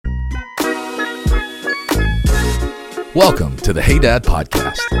Welcome to the Hey Dad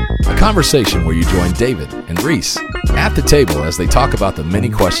Podcast, a conversation where you join David and Reese at the table as they talk about the many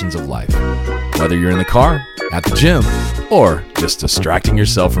questions of life. Whether you're in the car, at the gym, or just distracting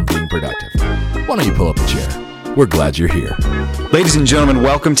yourself from being productive. Why don't you pull up a chair? We're glad you're here. Ladies and gentlemen,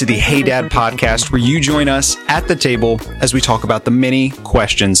 welcome to the Hey Dad Podcast, where you join us at the table as we talk about the many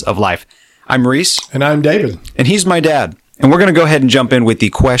questions of life. I'm Reese. And I'm David. And he's my dad. And we're going to go ahead and jump in with the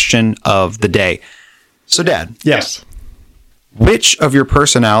question of the day. So, Dad. Yes. Which of your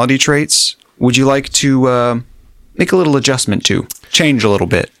personality traits would you like to make a little adjustment to? Change a little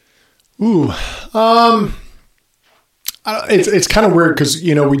bit? It's kind of weird because,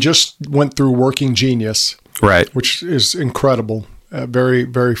 we just went through Working Genius. Right. Which is incredible. Very,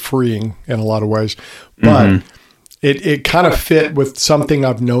 very freeing in a lot of ways. But it kind of fit with something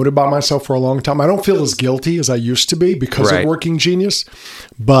I've known about myself for a long time. I don't feel as guilty as I used to be because of Working Genius.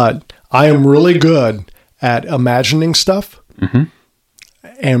 But I am really good at imagining stuff.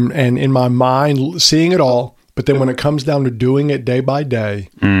 And in my mind, seeing it all. But then when it comes down to doing it day by day,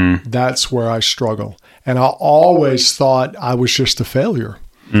 that's where I struggle. And I always thought I was just a failure.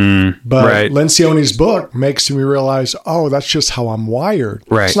 But Lencioni's book makes me realize, that's just how I'm wired.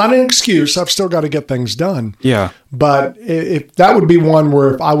 Right. It's not an excuse. I've still got to get things done. Yeah. But if that would be one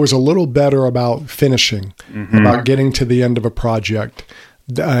where if I was a little better about finishing, about getting to the end of a project,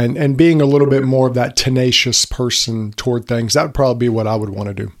 and being a little bit more of that tenacious person toward things, that would probably be what I would want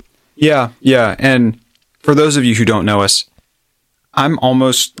to do. Yeah. And for those of you who don't know us, I'm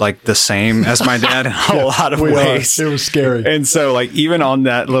almost like the same as my dad in a lot of ways. It was scary. And so even on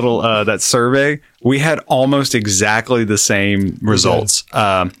that little, that survey, we had almost exactly the same results.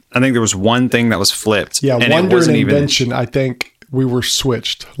 I think there was one thing that was flipped. Yeah. And wonder and invention, I think we were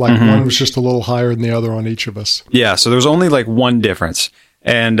switched. One was just a little higher than the other on each of us. Yeah. So there was only one difference.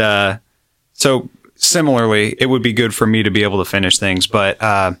 And so similarly, it would be good for me to be able to finish things, but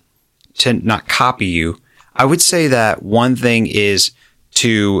to not copy you, I would say that one thing is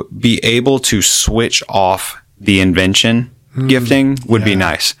to be able to switch off the invention gifting would be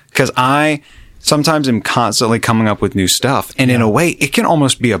nice. Because I sometimes am constantly coming up with new stuff. And in a way, it can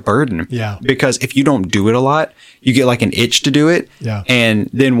almost be a burden. Yeah. Because if you don't do it a lot, you get an itch to do it. Yeah.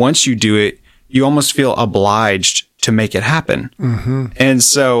 And then once you do it, you almost feel obliged to make it happen. And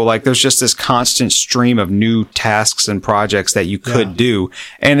so there's just this constant stream of new tasks and projects that you could do.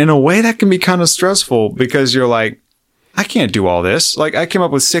 And in a way that can be kind of stressful because you're like, I can't do all this. I came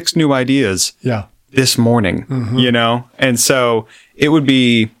up with 6 new ideas this morning, And so it would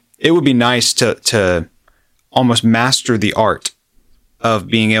be nice to almost master the art of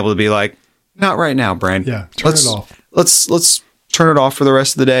being able to be not right now, Brian. Yeah. Turn it off. Let's turn it off for the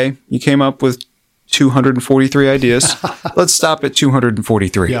rest of the day. You came up with 243 ideas. Let's stop at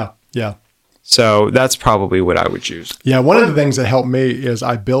 243. Yeah. So that's probably what I would choose. Yeah. One of the things that helped me is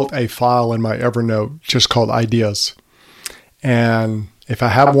I built a file in my Evernote just called ideas. And if I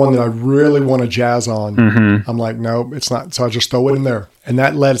have one that I really want to jazz on, I'm like, no, it's not. So I just throw it in there. And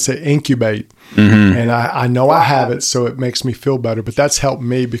that lets it incubate. And I know I have it, so it makes me feel better. But that's helped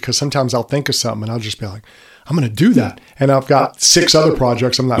me because sometimes I'll think of something and I'll just be like, I'm going to do that. And I've got 6 other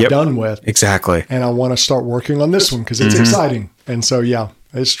projects I'm not done with. Exactly. And I want to start working on this one because it's exciting. And so,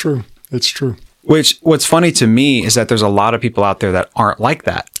 it's true. It's true. What's funny to me is that there's a lot of people out there that aren't like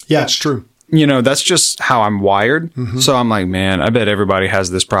that. Yeah, it's true. That's just how I'm wired. So I'm like, man, I bet everybody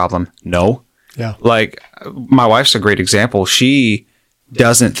has this problem. No. Yeah. My wife's a great example. She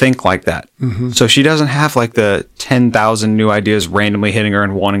doesn't think like that. So she doesn't have the 10,000 new ideas randomly hitting her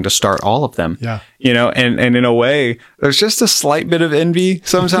and wanting to start all of them. Yeah. And in a way, there's just a slight bit of envy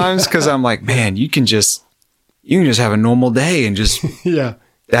sometimes because I'm like, man, you can just have a normal day and just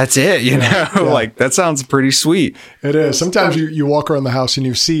that's it, that sounds pretty sweet. It is. Sometimes you walk around the house and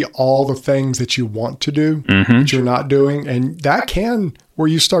you see all the things that you want to do that you're not doing, and that can where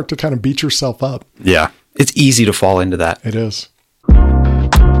you start to kind of beat yourself up. Yeah. It's easy to fall into that. It is.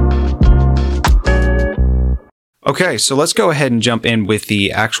 Okay, so let's go ahead and jump in with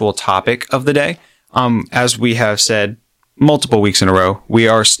the actual topic of the day. As we have said multiple weeks in a row, we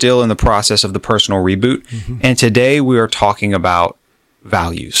are still in the process of the personal reboot. And today we are talking about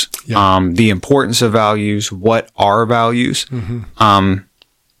values, the importance of values, what are values.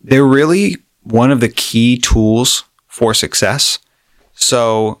 They're really one of the key tools for success.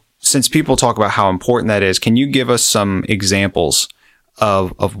 So since people talk about how important that is, can you give us some examples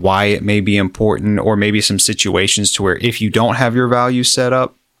of why it may be important, or maybe some situations to where if you don't have your values set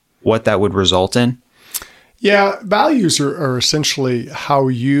up, what that would result in? Yeah, values are essentially how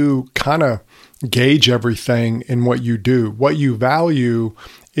you kind of gauge everything in what you do. What you value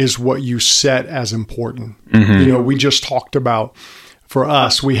is what you set as important. You know, we just talked about, for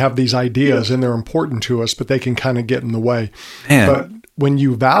us, we have these ideas and they're important to us, but they can kind of get in the way. Man. But when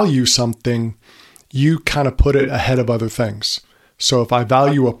you value something, you kind of put it ahead of other things. So if I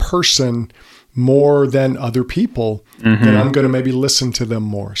value a person more than other people, then I'm going to maybe listen to them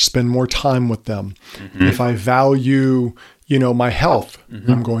more, spend more time with them. If I value, you know, my health,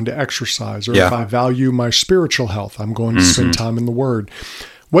 I'm going to exercise. Or if I value my spiritual health, I'm going to spend time in the Word.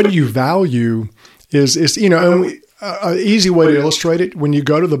 What you value is you know, and an easy way to illustrate it, when you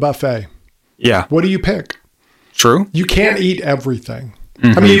go to the buffet, what do you pick? True. You can't eat everything.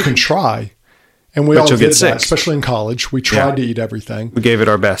 I mean, you can try. And we all did that, especially in college. We tried to eat everything. We gave it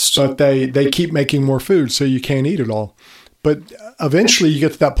our best. But they keep making more food, so you can't eat it all. But eventually you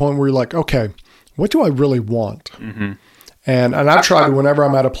get to that point where you're like, okay, what do I really want? And I've tried, whenever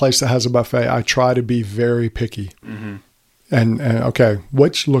I'm at a place that has a buffet, I try to be very picky. And okay,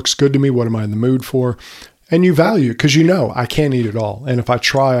 what looks good to me? What am I in the mood for? And you value, because you know I can't eat it all. And if I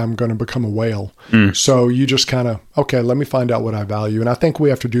try, I'm going to become a whale. So you just kind of, okay, let me find out what I value. And I think we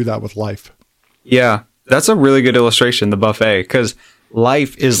have to do that with life. Yeah, that's a really good illustration, the buffet, because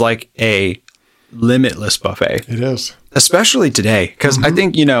life is like a limitless buffet. It is. Especially today, because I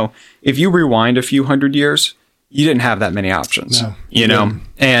think, you know, if you rewind a few hundred years, you didn't have that many options, you know,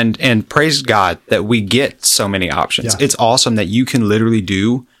 and praise God that we get so many options. It's awesome that you can literally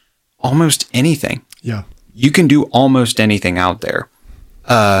do almost anything. Yeah. You can do almost anything out there.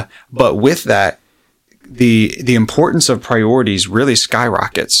 But with that, the importance of priorities really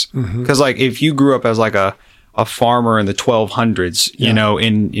skyrockets. Because like if you grew up as like a farmer in the 1200s, you know,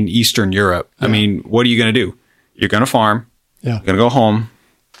 in Eastern Europe, I mean, what are you going to do? You're going to farm. You're going to go home.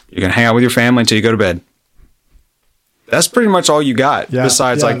 You're going to hang out with your family until you go to bed. That's pretty much all you got.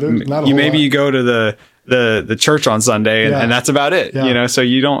 Besides, like you go to the church on Sunday, and that's about it. You know, so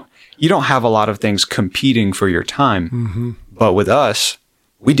you don't have a lot of things competing for your time. But with us,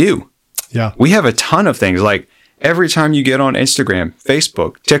 we do. We have a ton of things. Like every time you get on Instagram,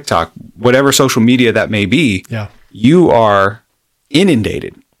 Facebook, TikTok, whatever social media that may be, you are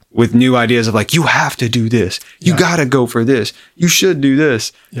inundated with new ideas of like, you have to do this. You got to go for this. You should do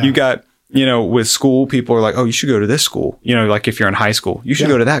this. You got, you know, with school, people are like, oh, you should go to this school. You know, like if you're in high school, you should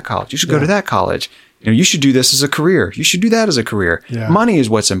go to that college. You should go to that college. You know, you should do this as a career. You should do that as a career. Money is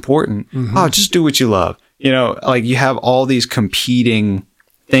what's important. Oh, just do what you love. You know, like you have all these competing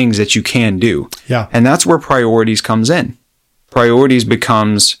things that you can do. And that's where priorities comes in. Priorities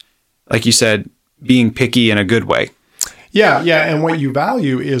becomes, like you said, being picky in a good way. And what you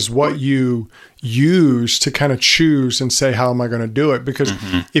value is what you use to kind of choose and say, how am I going to do it? Because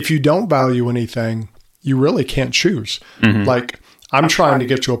if you don't value anything, you really can't choose. Like I'm trying to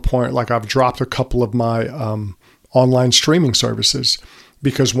get to a point, like I've dropped a couple of my online streaming services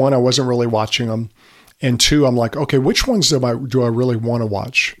because one, I wasn't really watching them. And two, I'm like, okay, which ones do I really want to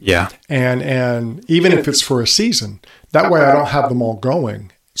watch? And even if it's for a season, that way I don't have them all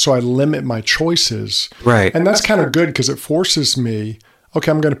going. So I limit my choices. And that's kind of good because it forces me, okay,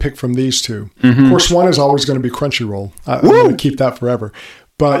 I'm going to pick from these two. Of course, one is always going to be Crunchyroll. I'm going to keep that forever.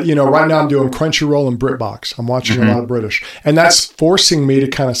 But, you know, right now I'm doing Crunchyroll and BritBox. I'm watching a lot of British. And that's forcing me to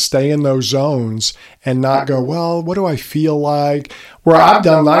kind of stay in those zones and not go, well, what do I feel like? Where I've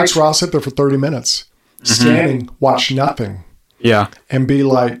done nights where I'll sit there for 30 minutes. Standing, watch nothing. And be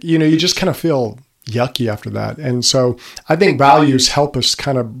like, you know, you just kind of feel yucky after that. And so I think values help us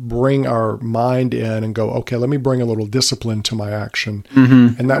kind of bring our mind in and go, okay, let me bring a little discipline to my action.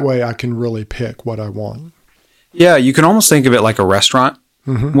 And that way I can really pick what I want. You can almost think of it like a restaurant.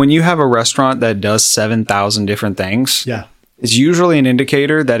 When you have a restaurant that does 7,000 different things, it's usually an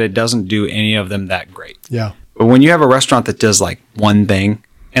indicator that it doesn't do any of them that great. But when you have a restaurant that does like one thing,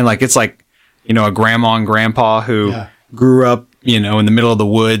 and like it's like, you know, a grandma and grandpa who grew up, you know, in the middle of the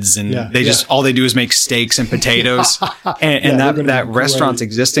woods and they just, all they do is make steaks and potatoes. and that restaurant's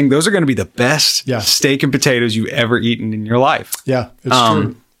existing. Those are going to be the best steak and potatoes you've ever eaten in your life. It's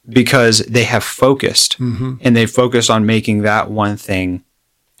true. Because they have focused and they focus on making that one thing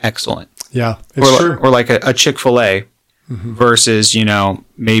excellent. It's true. Or like a Chick-fil-A versus, you know,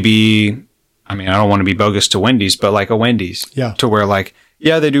 maybe, I mean, I don't want to be bogus to Wendy's, but like a Wendy's to where like,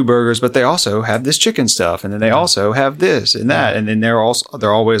 they do burgers, but they also have this chicken stuff, and then they also have this and that, and then they're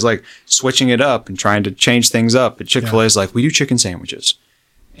always like switching it up and trying to change things up. But Chick-fil-A is like, we do chicken sandwiches,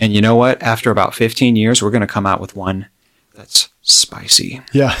 and you know what? After about 15 years, we're going to come out with one that's spicy.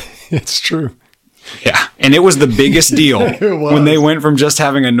 It's true. And it was the biggest deal when they went from just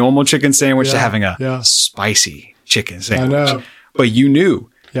having a normal chicken sandwich to having a spicy chicken sandwich. I know. But you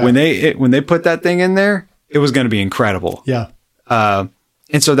knew when they put that thing in there, it was going to be incredible.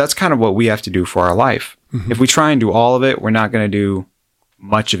 And so that's kind of what we have to do for our life. If we try and do all of it, we're not going to do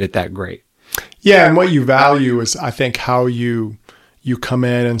much of it that great. Yeah, and what you value is, I think, how you come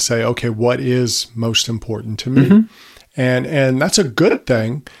in and say, okay, what is most important to me? And that's a good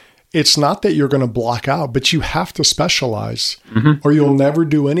thing. It's not that you're going to block out, but you have to specialize or you'll never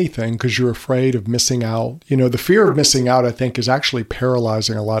do anything because you're afraid of missing out. You know, the fear of missing out, I think, is actually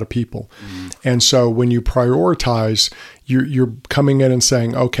paralyzing a lot of people. And so when you prioritize, you're coming in and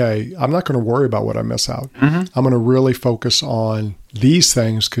saying, okay, I'm not going to worry about what I miss out. I'm going to really focus on these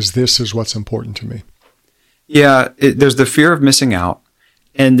things because this is what's important to me. Yeah, there's the fear of missing out.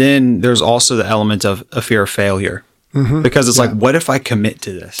 And then there's also the element of a fear of failure. Because it's like, what if I commit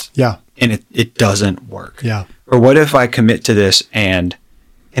to this? Yeah. And it doesn't work? Yeah. Or what if I commit to this and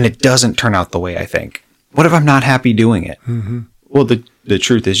it doesn't turn out the way I think? What if I'm not happy doing it? Well, the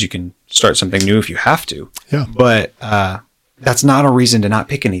truth is you can start something new if you have to. Yeah. But that's not a reason to not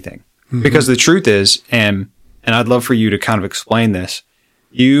pick anything. Because the truth is, and I'd love for you to kind of explain this,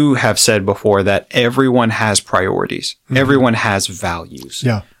 you have said before that everyone has priorities. Everyone has values.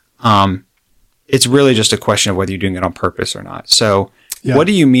 Yeah. It's really just a question of whether you're doing it on purpose or not. So what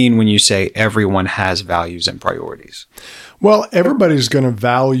do you mean when you say everyone has values and priorities? Well, everybody's going to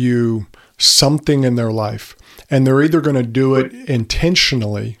value something in their life, and they're either going to do it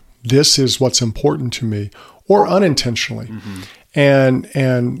intentionally, this is what's important to me, or unintentionally. And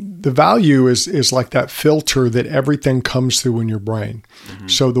the value is like that filter that everything comes through in your brain.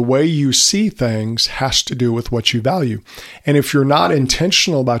 So the way you see things has to do with what you value. And if you're not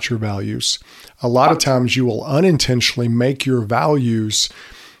intentional about your values, a lot of times you will unintentionally make your values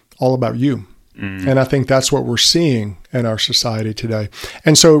all about you. And I think that's what we're seeing in our society today.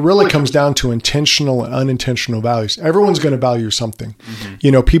 And so it really comes down to intentional and unintentional values. Everyone's going to value something.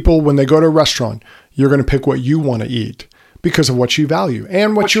 You know, people, when they go to a restaurant, you're going to pick what you want to eat because of what you value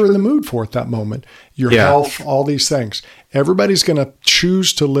and what you're in the mood for at that moment, your health, all these things. Everybody's going to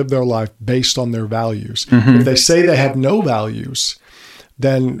choose to live their life based on their values. If they say they have no values,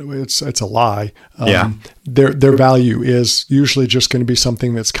 then it's a lie. Their value is usually just going to be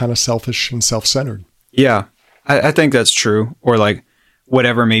something that's kind of selfish and self-centered. Yeah, I think that's true. Or like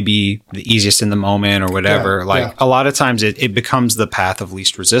whatever may be the easiest in the moment or whatever. A lot of times it becomes the path of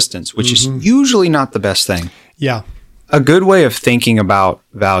least resistance, which is usually not the best thing. Yeah. A good way of thinking about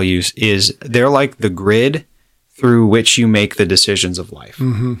values is they're like the grid through which you make the decisions of life.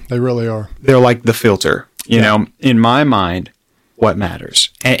 They really are. They're like the filter. You know, in my mind, what matters.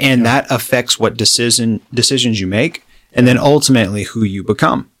 And that affects what decisions you make and then ultimately who you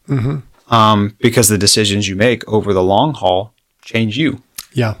become. Because the decisions you make over the long haul change you.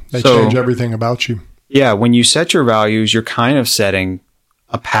 Yeah, they change everything about you. Yeah, when you set your values, you're kind of setting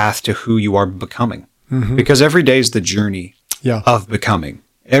a path to who you are becoming. Because every day is the journey of becoming.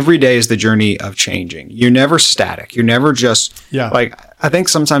 Every day is the journey of changing. You're never static. You're never just like, I think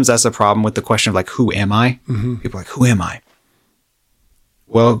sometimes that's the problem with the question of like, who am I? People are like, who am I?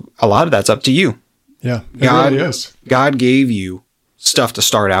 Well, a lot of that's up to you. Yeah, it really is. God gave you stuff to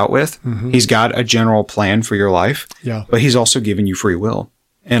start out with. He's got a general plan for your life. Yeah. But he's also given you free will.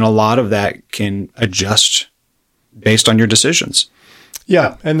 And a lot of that can adjust based on your decisions.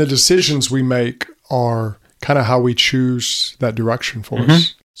 Yeah, and the decisions we make are kind of how we choose that direction for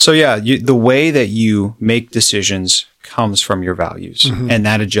us. So yeah, the way that you make decisions comes from your values, and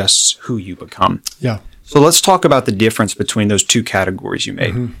that adjusts who you become. Yeah. So let's talk about the difference between those two categories you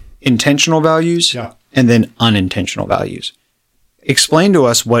made. Intentional values and then unintentional values. Explain to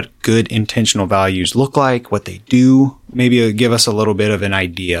us what good intentional values look like, what they do. Maybe give us a little bit of an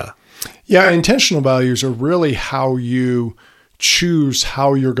idea. Yeah, intentional values are really how you choose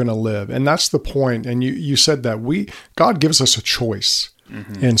how you're going to live. And that's the point. And you said that God gives us a choice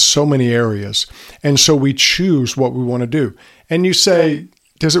in so many areas. And so we choose what we want to do. And you say,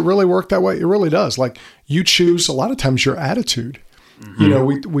 does it really work that way? It really does. Like you choose a lot of times your attitude. You know,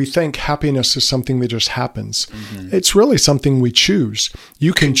 we think happiness is something that just happens. It's really something we choose.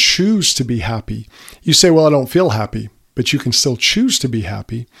 You can choose to be happy. You say, well, I don't feel happy, but you can still choose to be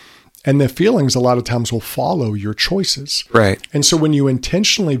happy. And the feelings a lot of times will follow your choices. Right. And so when you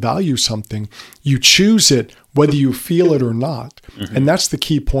intentionally value something, you choose it whether you feel it or not. And that's the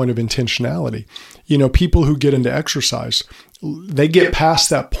key point of intentionality. You know, people who get into exercise, they get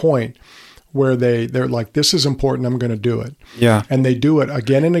past that point where they're like, this is important, I'm going to do it. Yeah. And they do it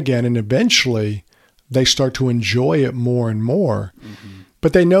again and again. And eventually they start to enjoy it more and more.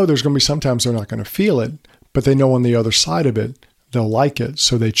 But they know there's going to be sometimes they're not going to feel it, but they know on the other side of it, they'll like it,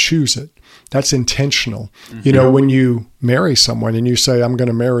 so they choose it. That's intentional. You know, when you marry someone and you say, I'm going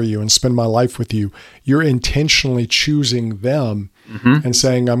to marry you and spend my life with you, you're intentionally choosing them and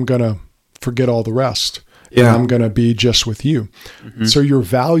saying, I'm going to forget all the rest. Yeah. And I'm going to be just with you. So you're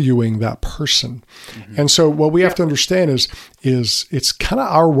valuing that person. And so what we have to understand is it's kind of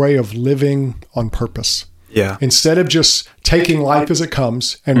our way of living on purpose. Yeah. Instead of just taking life as it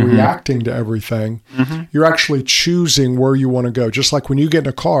comes and reacting to everything, you're actually choosing where you want to go. Just like when you get in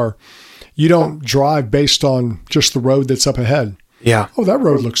a car, you don't drive based on just the road that's up ahead. Yeah. Oh, that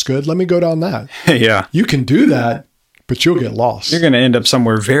road looks good. Let me go down that. Yeah. You can do that, but you'll get lost. You're going to end up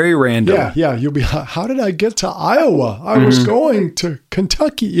somewhere very random. Yeah. You'll be like, how did I get to Iowa? I was going to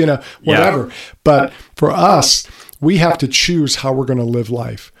Kentucky, whatever. Yeah. But for us, we have to choose how we're going to live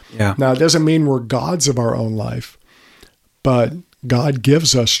life. Yeah. Now, it doesn't mean we're gods of our own life, but God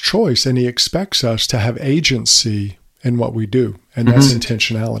gives us choice and he expects us to have agency in what we do. And that's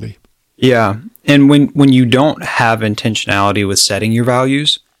intentionality. Yeah. And when you don't have intentionality with setting your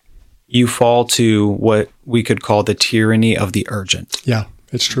values, you fall to what we could call the tyranny of the urgent. Yeah,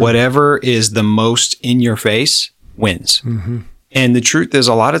 it's true. Whatever is the most in your face wins. And the truth is,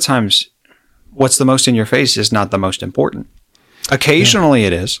 a lot of times, what's the most in your face is not the most important. Occasionally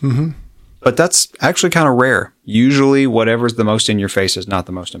it is, but that's actually kind of rare. Usually whatever's the most in your face is not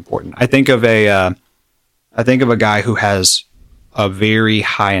the most important. I think of a guy who has a very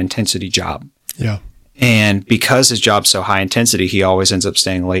high intensity job. Yeah. And because his job's so high intensity, he always ends up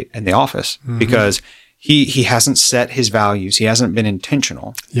staying late in the office because he hasn't set his values. He hasn't been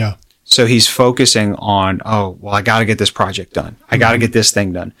intentional. Yeah. So he's focusing on, I got to get this project done. I got to get this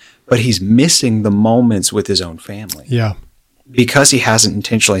thing done. But he's missing the moments with his own family. Yeah. Because he hasn't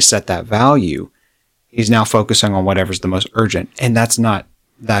intentionally set that value, he's now focusing on whatever's the most urgent. And that's not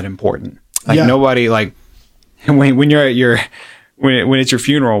that important. Nobody, when you're at when it's your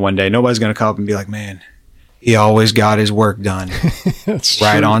funeral one day, nobody's going to come up and be like, man, he always got his work done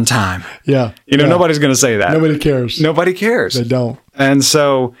right on time. Yeah. Nobody's going to say that. Nobody cares. Nobody cares. They don't. And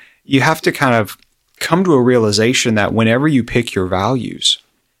so you have to kind of come to a realization that whenever you pick your values,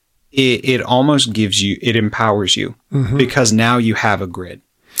 it almost it empowers you because now you have a grid.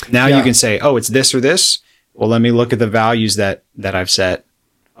 Now you can say, oh, it's this or this. Well, let me look at the values that I've set.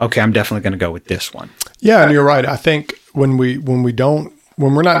 Okay, I'm definitely going to go with this one. Yeah, and you're right. I think when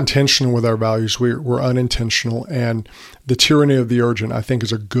we're not intentional with our values, we're unintentional. And the tyranny of the urgent, I think,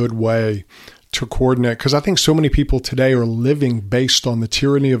 is a good way to coordinate, because I think so many people today are living based on the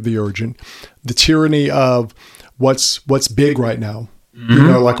tyranny of the urgent, the tyranny of what's big right now.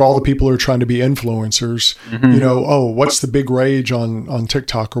 Like all the people who are trying to be influencers, what's the big rage on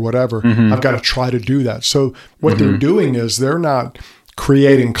TikTok or whatever? I've got to try to do that. So what they're doing is they're not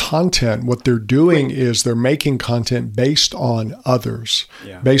creating content. What they're doing is they're making content based on others,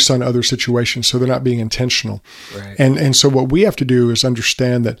 based on other situations. So they're not being intentional. Right. And so what we have to do is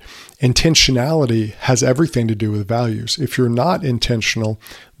understand that intentionality has everything to do with values. If you're not intentional,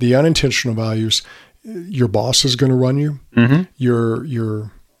 the unintentional values, your boss is going to run you.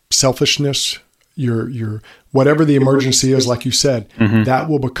 Your selfishness, your whatever the emergency is, like you said, that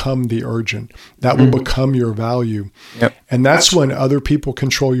will become the urgent. That will become your value. Yep. And that's when other people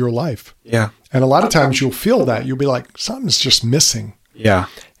control your life. Yeah. And a lot of times you'll feel that. You'll be like, something's just missing. Yeah.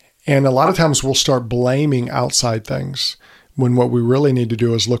 And a lot of times we'll start blaming outside things when what we really need to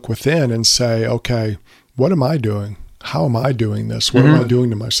do is look within and say, okay, what am I doing? How am I doing this? What am I doing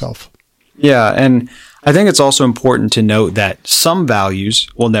to myself? Yeah. And I think it's also important to note that some values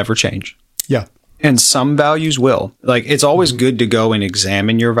will never change. Yeah. And some values will. Like, it's always good to go and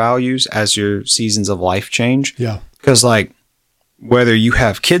examine your values as your seasons of life change. Yeah. Because, whether you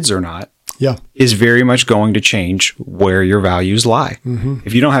have kids or not, is very much going to change where your values lie.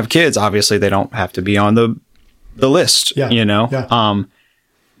 If you don't have kids, obviously they don't have to be on the list, Yeah.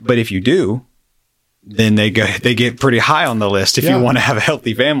 But if you do, then they get pretty high on the list if you want to have a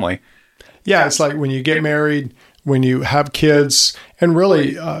healthy family. Yeah. It's like when you get married, when you have kids, and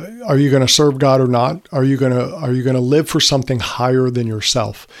really, are you going to serve God or not? Are you going to live for something higher than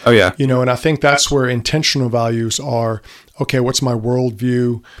yourself? Oh yeah. And I think that's where intentional values are. Okay, what's my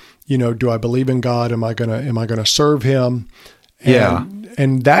worldview? Do I believe in God? Am I gonna serve Him?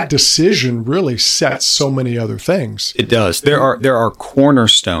 And that decision really sets so many other things. It does. There are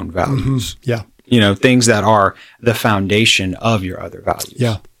cornerstone values. Yeah. Things that are the foundation of your other values.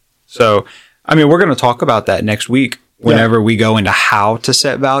 Yeah. So, we're going to talk about that next week whenever we go into how to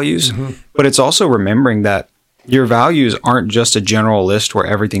set values. But it's also remembering that your values aren't just a general list where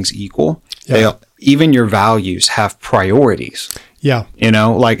everything's equal. Yeah. Even your values have priorities. Yeah.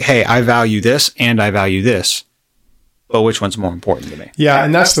 Hey, I value this and I value this. But which one's more important to me? Yeah,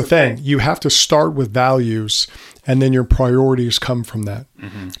 and that's the thing. You have to start with values, and then your priorities come from that.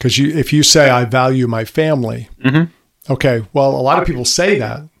 Because if you say, I value my family, Okay, well, a lot of people say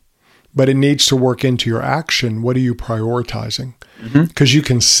that, but it needs to work into your action. What are you prioritizing? Because you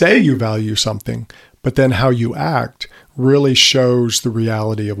can say you value something, but then how you act really shows the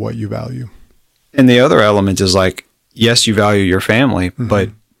reality of what you value. And the other element is like, yes, you value your family, but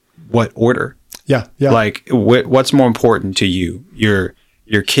what order? Yeah. Like, what's more important to you?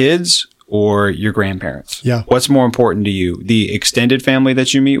 Your kids or your grandparents? Yeah. What's more important to you? The extended family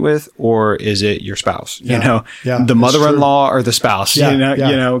that you meet with, or is it your spouse? Yeah. You know, Yeah, the mother-in-law or the spouse?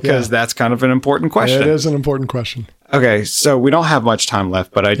 Yeah. Because that's kind of an important question. It is an important question. Okay, so we don't have much time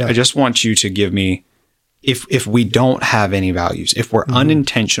left, but I just want you to give me, if we don't have any values, if we're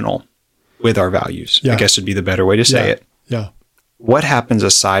unintentional with our values, I guess would be the better way to say it. Yeah. What happens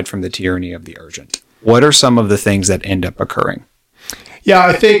aside from the tyranny of the urgent? What are some of the things that end up occurring? Yeah,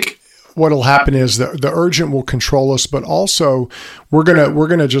 I think what will happen is the urgent will control us, but also we're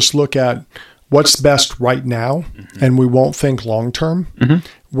gonna just look at what's best right now, and we won't think long term.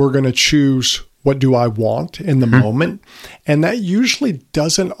 We're gonna choose what do I want in the moment, and that usually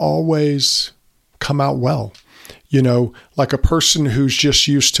doesn't always come out well. You know, like a person who's just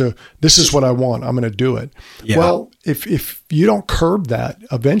used to, this is what I want, I'm going to do it. Yeah. Well, if you don't curb that,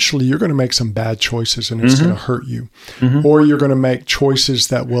 eventually you're going to make some bad choices and it's going to hurt you. Or you're going to make choices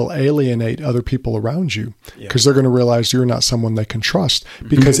that will alienate other people around you because they're going to realize you're not someone they can trust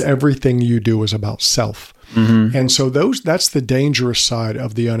because everything you do is about self. And so that's the dangerous side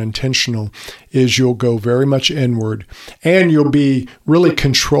of the unintentional is you'll go very much inward and you'll be really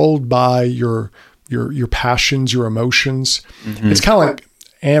controlled by your passions, your emotions. It's kind of like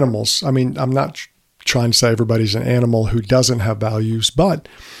animals. I mean, I'm not trying to say everybody's an animal who doesn't have values, but,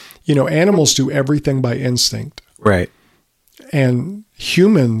 you know, animals do everything by instinct. Right. And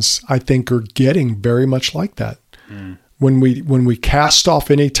humans, I think, are getting very much like that. When we cast off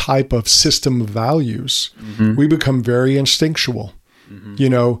any type of system of values, we become very instinctual. You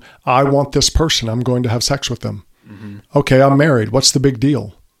know, I want this person. I'm going to have sex with them. Okay, I'm married. What's the big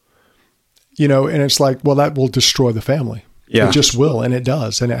deal? You know, and it's like, well, that will destroy the family. Yeah. It just will. And it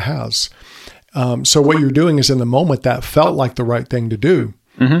does. And it has. So what you're doing is in the moment that felt like the right thing to do,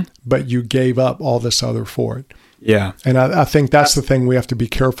 but you gave up all this other for it. Yeah. And I think that's the thing we have to be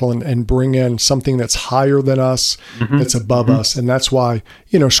careful and bring in something that's higher than us, that's above us. And that's why,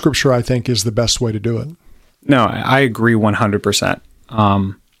 you know, scripture, I think, is the best way to do it. No, I agree 100%.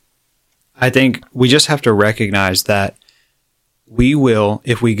 I think we just have to recognize that we will,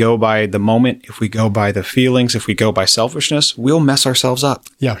 if we go by the moment, if we go by the feelings, if we go by selfishness, we'll mess ourselves up.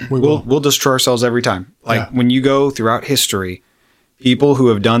 Yeah, we will. We'll destroy ourselves every time. Like when you go throughout history, people who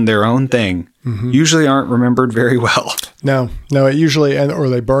have done their own thing usually aren't remembered very well. No, it usually, or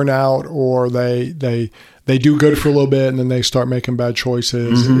they burn out, or they do good for a little bit, and then they start making bad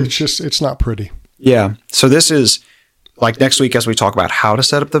choices. It's not pretty. Yeah. So this is like next week as we talk about how to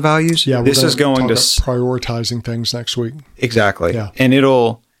set up the values. Yeah, this is going to prioritizing things next week. Exactly. Yeah. And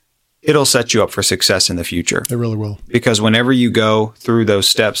it'll set you up for success in the future. It really will. Because whenever you go through those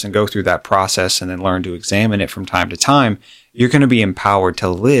steps and go through that process and then learn to examine it from time to time, you're going to be empowered to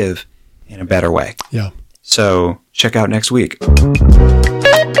live in a better way. Yeah. So check out next week.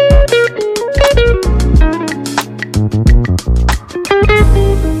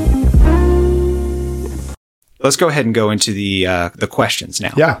 Let's go ahead and go into the questions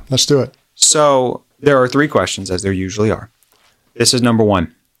now. Yeah, let's do it. So there are 3 questions, as there usually are. This is number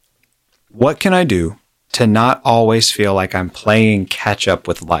 1. What can I do to not always feel like I'm playing catch up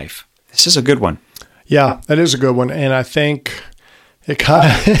with life? This is a good one. Yeah, that is a good one. And I think it kind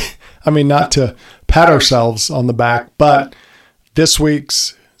of, I mean, not to pat ourselves on the back, but this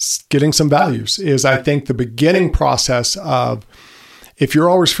week's getting some values is, I think, the beginning process of, if you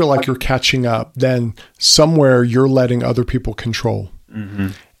always feel like you're catching up, then somewhere you're letting other people control.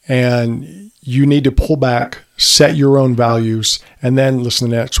 And you need to pull back, set your own values, and then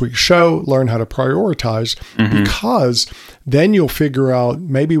listen to next week's show, learn how to prioritize, because then you'll figure out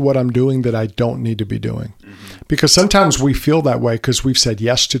maybe what I'm doing that I don't need to be doing. Because sometimes we feel that way because we've said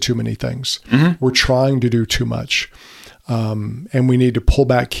yes to too many things. We're trying to do too much. And we need to pull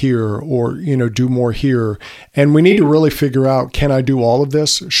back here, or, you know, do more here. And we need to really figure out, can I do all of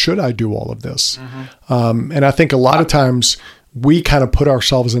this? Should I do all of this? And I think a lot of times we kind of put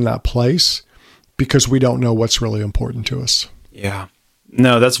ourselves in that place because we don't know what's really important to us. Yeah.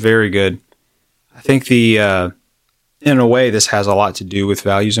 No, that's very good. I think in a way, this has a lot to do with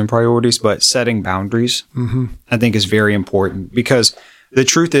values and priorities, but setting boundaries, I think, is very important, because the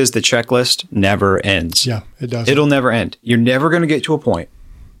truth is the checklist never ends. Yeah, it does. It'll never end. You're never going to get to a point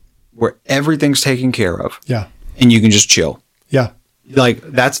where everything's taken care of. Yeah. And you can just chill. Yeah. Like,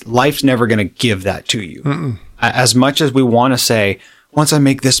 life's never going to give that to you. As much as we want to say, once I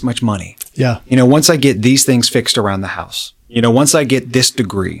make this much money, once I get these things fixed around the house, once I get this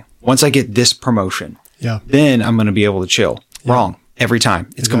degree, once I get this promotion, then I'm going to be able to chill. Wrong. Every time.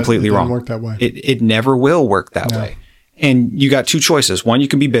 It's completely wrong. It doesn't work that way. It never will work that way. And you got two choices. One, you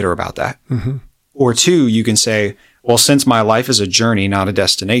can be bitter about that. Mm-hmm. Or two, you can say, well, since my life is a journey, not a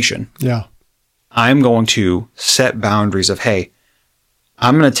destination, I'm going to set boundaries of, hey,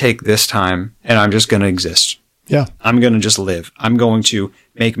 I'm going to take this time and I'm just going to exist. Yeah. I'm going to just live. I'm going to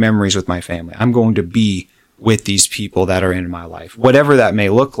make memories with my family. I'm going to be with these people that are in my life. Whatever that may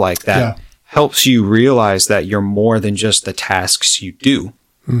look like, that helps you realize that you're more than just the tasks you do.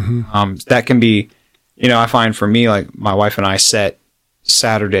 Mm-hmm. That can be, I find for me, like my wife and I set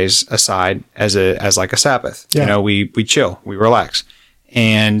Saturdays aside as like a Sabbath. Yeah. We chill, we relax.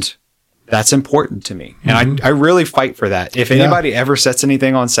 And that's important to me. And I really fight for that. If anybody ever sets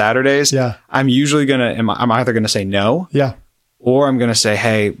anything on Saturdays, I'm usually I'm either going to say no. Or I'm going to say,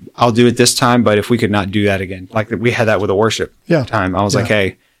 hey, I'll do it this time, but if we could not do that again, like we had that with the worship time. I was like,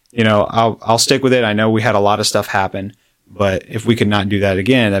 hey, I'll stick with it. I know we had a lot of stuff happen, but if we could not do that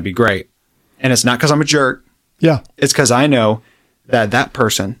again, that'd be great. And it's not because I'm a jerk. Yeah. It's because I know that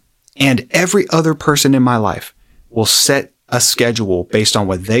person and every other person in my life will set a schedule based on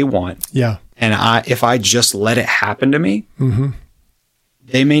what they want. Yeah. And if I just let it happen to me,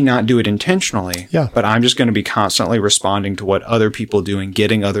 they may not do it intentionally, but I'm just going to be constantly responding to what other people do and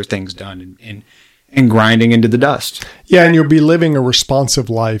getting other things done and grinding into the dust. Yeah. And you'll be living a responsive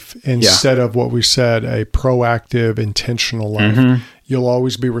life instead of what we said, a proactive, intentional life. Mm-hmm. You'll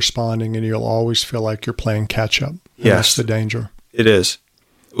always be responding and you'll always feel like you're playing catch up. That's the danger. It is.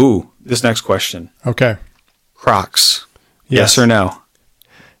 Ooh, this next question. Okay. Crocs. Yes or no?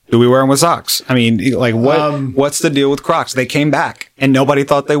 Do we wear them with socks? I mean, like what's the deal with Crocs? They came back and nobody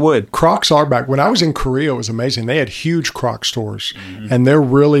thought they would. Crocs are back. When I was in Korea, it was amazing. They had huge Croc stores and they're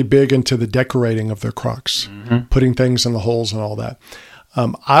really big into the decorating of their Crocs, putting things in the holes and all that.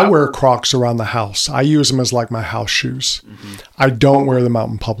 I wear Crocs around the house. I use them as like my house shoes. I don't wear them out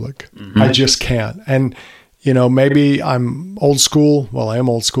in public. I just can't. And, maybe I'm old school. Well, I am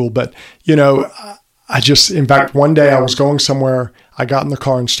old school, but, in fact, one day I was going somewhere, I got in the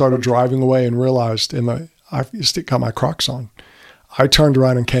car and started driving away and realized I still got my Crocs on. I turned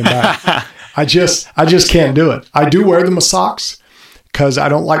around and came back. I just can't do it. I do wear them with socks because I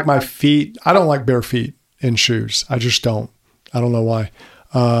don't like my feet. I don't like bare feet in shoes. I just don't. I don't know why.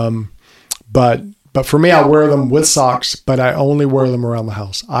 But for me, I wear them with socks, but I only wear them around the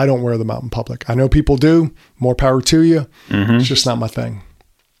house. I don't wear them out in public. I know people do. More power to you. It's just not my thing.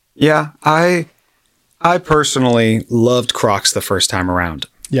 Yeah, I personally loved Crocs the first time around.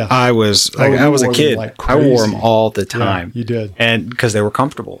 Yeah. I was a kid. I wore them all the time. Yeah, you did. And because they were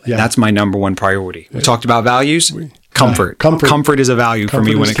comfortable. Yeah. And that's my number one priority. We talked about values. Comfort. Comfort is a value for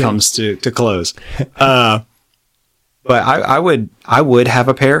me when it comes to clothes. But I would have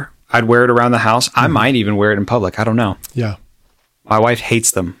a pair. I'd wear it around the house. I might even wear it in public. I don't know. Yeah. My wife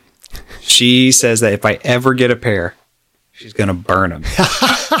hates them. She says that if I ever get a pair, she's going to burn them.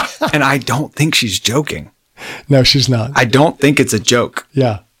 And I don't think she's joking. No, she's not. I don't think it's a joke.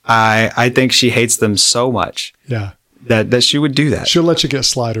 Yeah. I think she hates them so much. Yeah. That she would do that. She'll let you get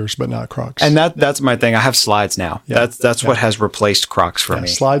sliders, but not Crocs. And that's my thing. I have slides now. Yeah. That's what has replaced Crocs for me.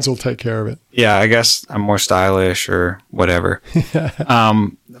 Slides will take care of it. Yeah, I guess I'm more stylish or whatever.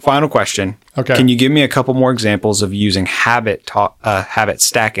 Final question. Okay. Can you give me a couple more examples of using habit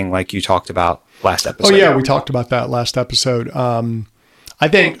stacking like you talked about last episode? Oh, yeah. We talked about that last episode. I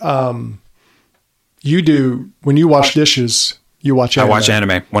think you do, when you wash dishes, you watch anime. I watch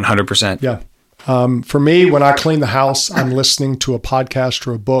anime, 100%. Yeah. For me, when I clean the house, I'm listening to a podcast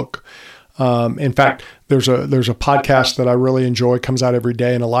or a book. In fact, there's a podcast that I really enjoy, comes out every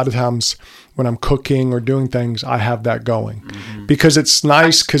day. And a lot of times when I'm cooking or doing things, I have that going because it's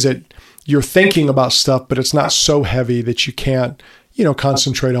nice because you're thinking about stuff, but it's not so heavy that you can't,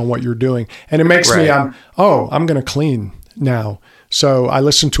 concentrate on what you're doing. And it makes me, I'm going to clean now. So I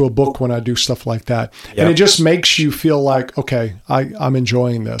listen to a book when I do stuff like that. Yep. And it just makes you feel like, okay, I'm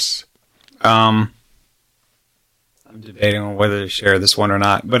enjoying this. I'm debating on whether to share this one or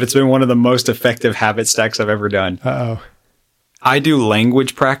not, but it's been one of the most effective habit stacks I've ever done. Uh-oh. I do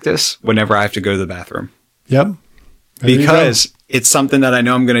language practice whenever I have to go to the bathroom. Yep. Because it's something that I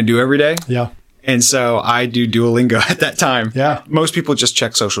know I'm going to do every day. Yeah. And so I do Duolingo at that time. Yeah. Most people just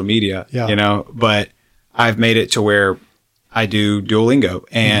check social media, but I've made it to where I do Duolingo.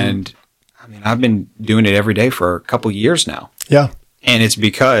 And I mean, I've been doing it every day for a couple years now. Yeah. And it's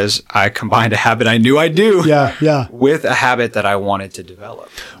because I combined a habit I knew I do with a habit that I wanted to develop.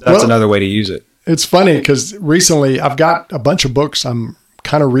 That's another way to use it. It's funny because recently I've got a bunch of books I'm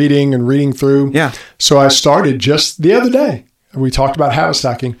kind of reading through. Yeah. So I started just the other day. We talked about habit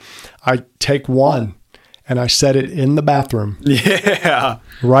stacking. I take one and I set it in the bathroom. Yeah.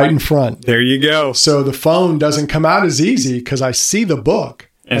 Right in front. There you go. So the phone doesn't come out as easy because I see the book.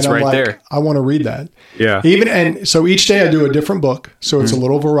 And it's I'm right like, there. I want to read that. Yeah. And so each day I do a different book. So it's a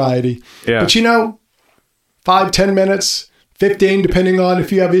little variety. Yeah. But 5-10 minutes, 15, depending on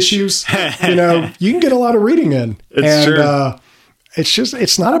if you have issues, you can get a lot of reading in. It's true.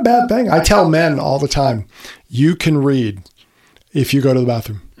 It's not a bad thing. I tell men all the time, you can read if you go to the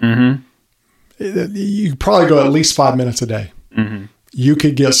bathroom. Mm-hmm. You probably go at least 5 minutes a day. Mm-hmm. You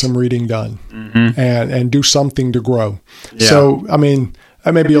could get some reading done and do something to grow. Yeah. So, I mean,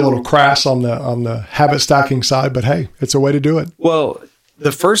 that may be a little crass on the habit stacking side, but hey, it's a way to do it. Well,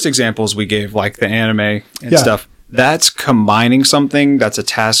 the first examples we gave, like the anime and stuff, that's combining something that's a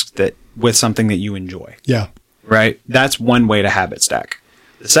task with something that you enjoy. Yeah. Right? That's one way to habit stack.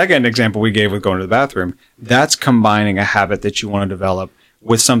 The second example we gave with going to the bathroom, that's combining a habit that you want to develop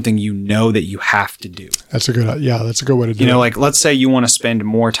with something you know that you have to do. That's a good way to do it. Like let's say you want to spend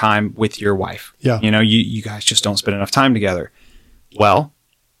more time with your wife. Yeah. You guys just don't spend enough time together. Well,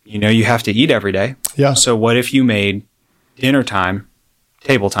 you have to eat every day. Yeah. So what if you made dinner time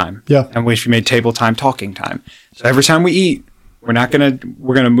table time? Yeah. And what if you made table time talking time? So every time we eat, we're going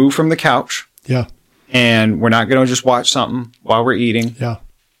to move from the couch. Yeah. And we're not going to just watch something while we're eating. Yeah.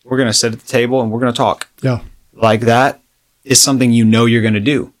 We're going to sit at the table and we're going to talk. Yeah. Like that is something you're going to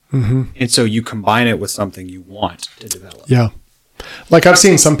do. Mm-hmm. And so you combine it with something you want to develop. Yeah. Like I've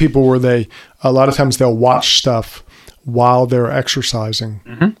seen some people where a lot of times they'll watch stuff while they're exercising,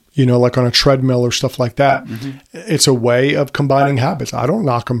 like on a treadmill or stuff like that. Mm-hmm. It's a way of combining habits. I don't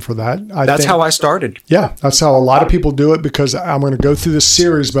knock them for that. That's how I started. Yeah. That's how a lot of people do it because I'm going to go through this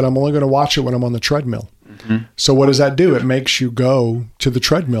series, but I'm only going to watch it when I'm on the treadmill. Mm-hmm. So what does that do? It makes you go to the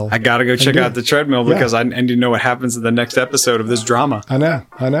treadmill. I got to go check out the treadmill because I need to know what happens in the next episode of this drama. I know.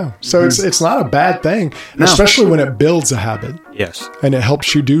 So it's not a bad thing, especially when it builds a habit. Yes. And it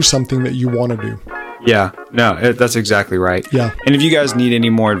helps you do something that you want to do. Yeah, no, that's exactly right. Yeah. And if you guys need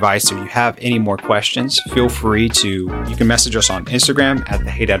any more advice or you have any more questions, feel free you can message us on Instagram at the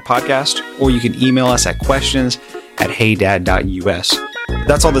Hey Dad Podcast, or you can email us at questions@heydad.us.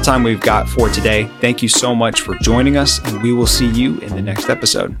 That's all the time we've got for today. Thank you so much for joining us, and we will see you in the next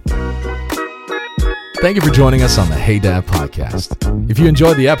episode. Thank you for joining us on the Hey Dad Podcast. If you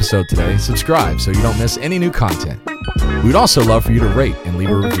enjoyed the episode today, subscribe so you don't miss any new content. We'd also love for you to rate and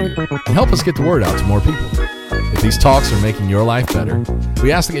leave a review and help us get the word out to more people. If these talks are making your life better,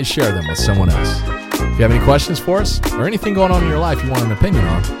 we ask that you share them with someone else. If you have any questions for us or anything going on in your life you want an opinion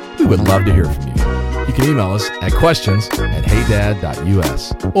on, we would love to hear from you. You can email us at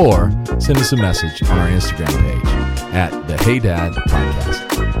questions@heydad.us or send us a message on our Instagram page at the Hey Dad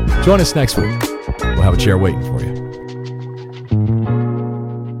Podcast. Join us next week. We'll have a chair waiting for you.